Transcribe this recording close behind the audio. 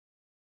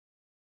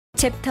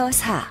챕터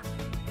 4.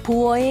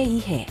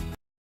 보어의이해.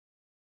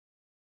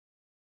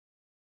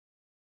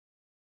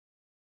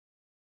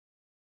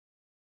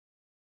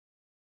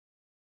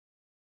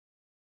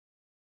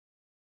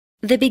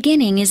 The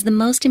beginning is the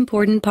most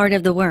important part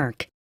of the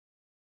work.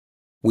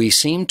 We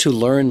seem to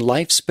learn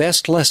life's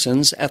best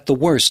lessons at the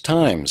worst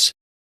times.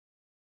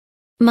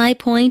 My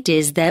point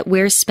is that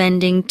we're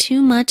spending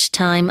too much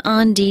time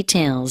on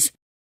details.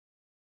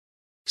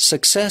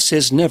 Success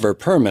is never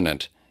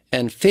permanent,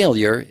 and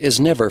failure is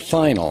never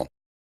final.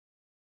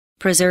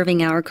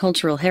 Preserving our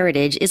cultural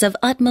heritage is of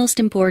utmost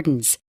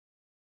importance.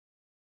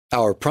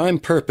 Our prime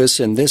purpose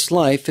in this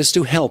life is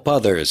to help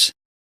others.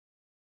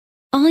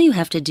 All you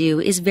have to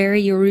do is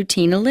vary your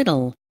routine a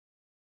little.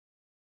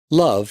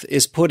 Love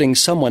is putting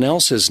someone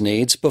else's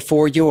needs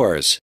before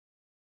yours.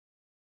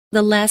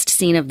 The last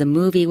scene of the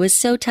movie was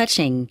so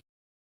touching.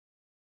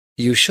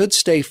 You should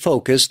stay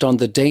focused on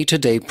the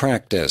day-to-day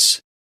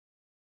practice.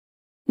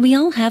 We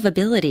all have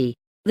ability.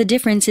 The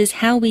difference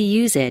is how we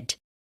use it.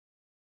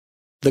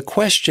 The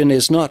question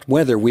is not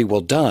whether we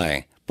will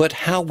die,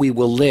 but how we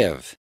will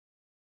live.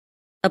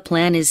 A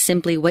plan is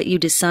simply what you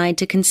decide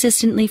to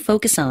consistently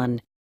focus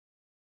on.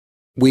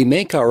 We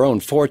make our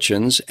own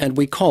fortunes and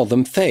we call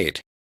them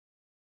fate.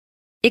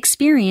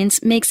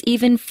 Experience makes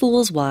even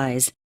fools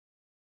wise.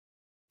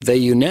 They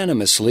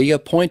unanimously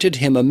appointed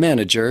him a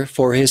manager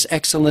for his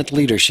excellent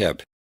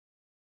leadership.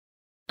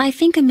 I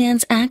think a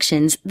man's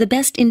actions the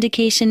best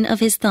indication of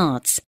his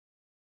thoughts.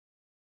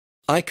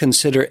 I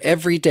consider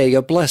every day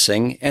a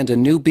blessing and a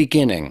new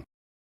beginning.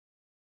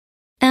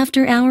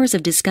 After hours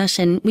of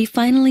discussion, we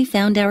finally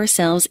found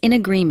ourselves in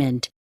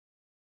agreement.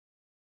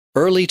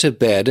 Early to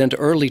bed and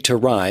early to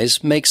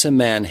rise makes a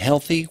man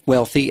healthy,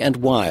 wealthy, and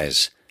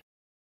wise.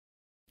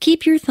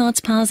 Keep your thoughts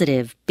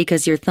positive,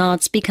 because your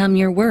thoughts become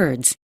your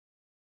words.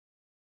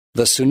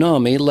 The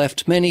tsunami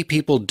left many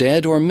people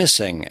dead or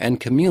missing and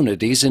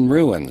communities in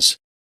ruins.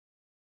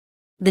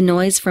 The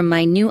noise from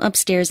my new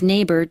upstairs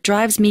neighbor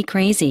drives me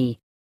crazy.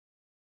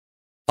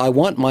 I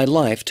want my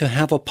life to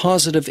have a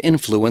positive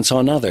influence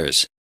on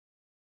others.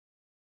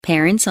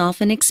 Parents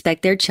often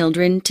expect their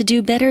children to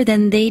do better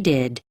than they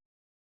did.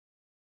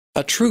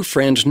 A true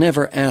friend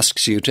never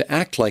asks you to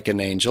act like an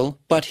angel,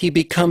 but he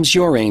becomes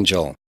your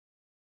angel.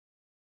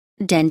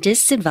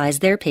 Dentists advise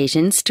their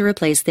patients to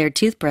replace their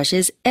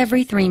toothbrushes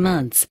every 3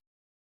 months.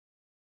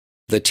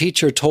 The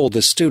teacher told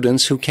the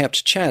students who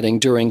kept chatting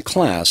during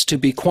class to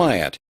be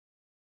quiet.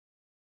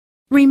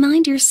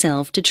 Remind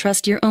yourself to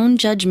trust your own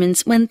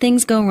judgments when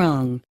things go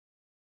wrong.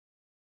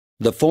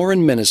 The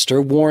foreign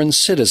minister warns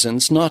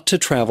citizens not to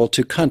travel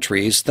to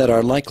countries that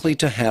are likely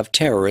to have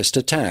terrorist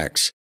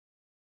attacks.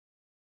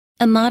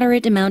 A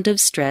moderate amount of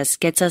stress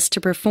gets us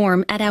to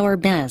perform at our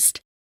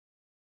best.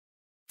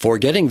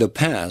 Forgetting the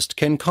past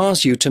can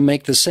cause you to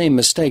make the same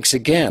mistakes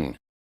again.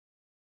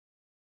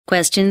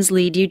 Questions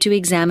lead you to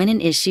examine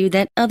an issue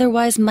that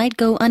otherwise might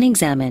go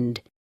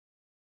unexamined.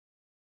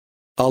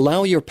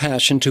 Allow your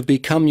passion to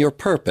become your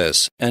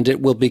purpose, and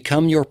it will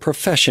become your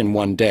profession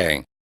one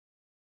day.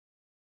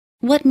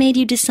 What made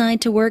you decide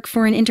to work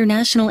for an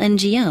international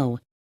NGO?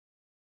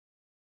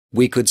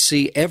 We could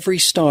see every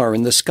star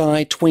in the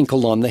sky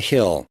twinkle on the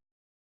hill.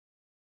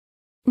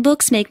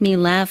 Books make me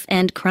laugh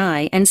and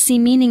cry and see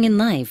meaning in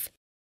life.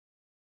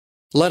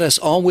 Let us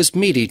always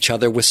meet each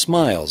other with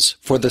smiles,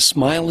 for the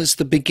smile is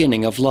the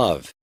beginning of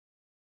love.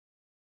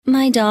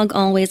 My dog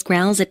always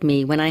growls at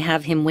me when I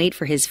have him wait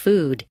for his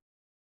food.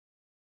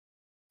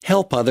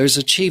 Help others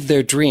achieve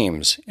their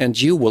dreams, and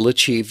you will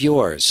achieve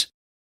yours.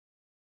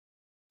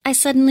 I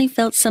suddenly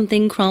felt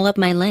something crawl up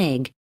my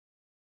leg.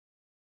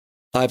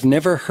 I've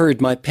never heard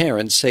my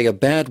parents say a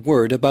bad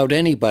word about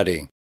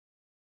anybody.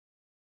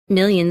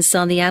 Millions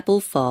saw the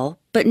apple fall,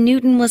 but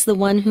Newton was the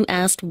one who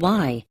asked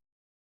why.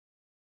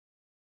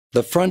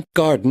 The front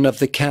garden of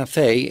the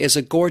cafe is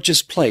a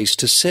gorgeous place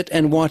to sit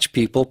and watch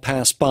people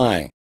pass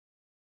by.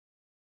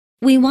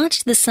 We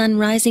watched the sun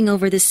rising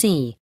over the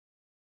sea.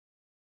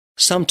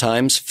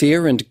 Sometimes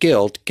fear and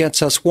guilt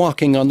gets us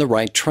walking on the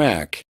right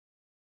track.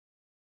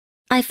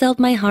 I felt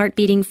my heart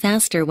beating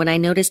faster when I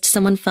noticed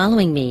someone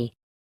following me.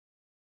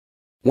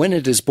 When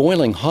it is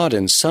boiling hot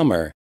in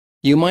summer,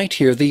 you might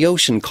hear the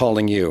ocean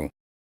calling you.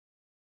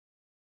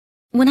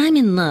 When I'm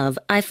in love,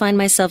 I find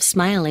myself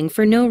smiling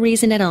for no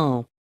reason at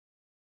all.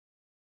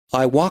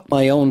 I walk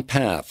my own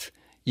path.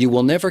 You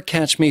will never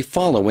catch me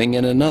following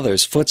in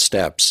another's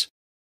footsteps.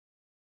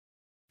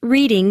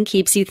 Reading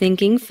keeps you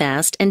thinking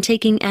fast and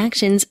taking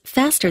actions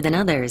faster than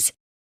others.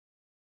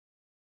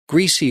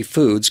 Greasy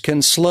foods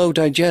can slow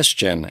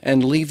digestion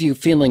and leave you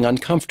feeling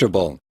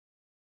uncomfortable.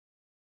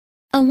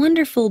 A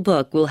wonderful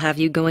book will have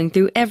you going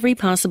through every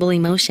possible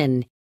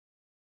emotion.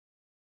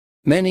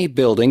 Many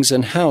buildings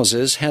and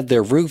houses had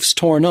their roofs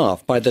torn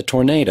off by the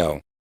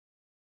tornado.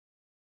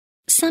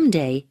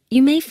 Someday,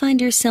 you may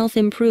find yourself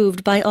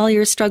improved by all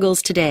your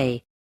struggles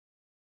today.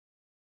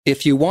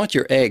 If you want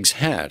your eggs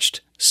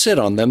hatched, sit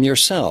on them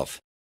yourself.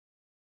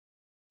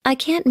 I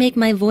can't make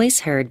my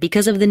voice heard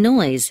because of the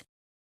noise.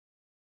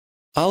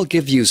 I'll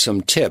give you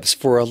some tips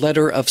for a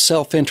letter of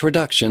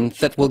self-introduction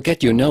that will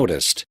get you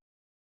noticed.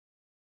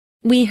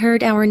 We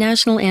heard our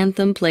national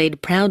anthem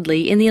played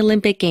proudly in the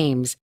Olympic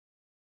Games.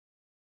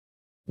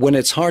 When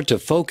it's hard to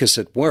focus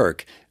at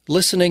work,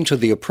 listening to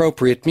the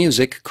appropriate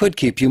music could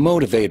keep you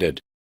motivated.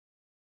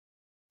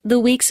 The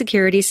weak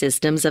security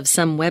systems of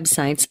some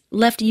websites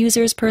left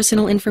users'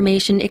 personal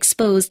information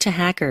exposed to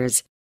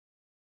hackers.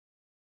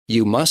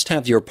 You must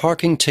have your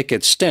parking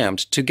ticket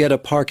stamped to get a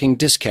parking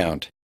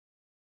discount.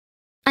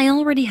 I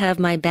already have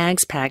my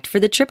bags packed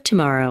for the trip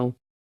tomorrow.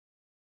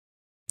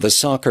 The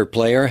soccer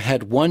player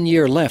had 1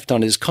 year left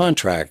on his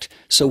contract,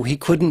 so he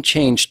couldn't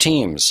change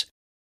teams.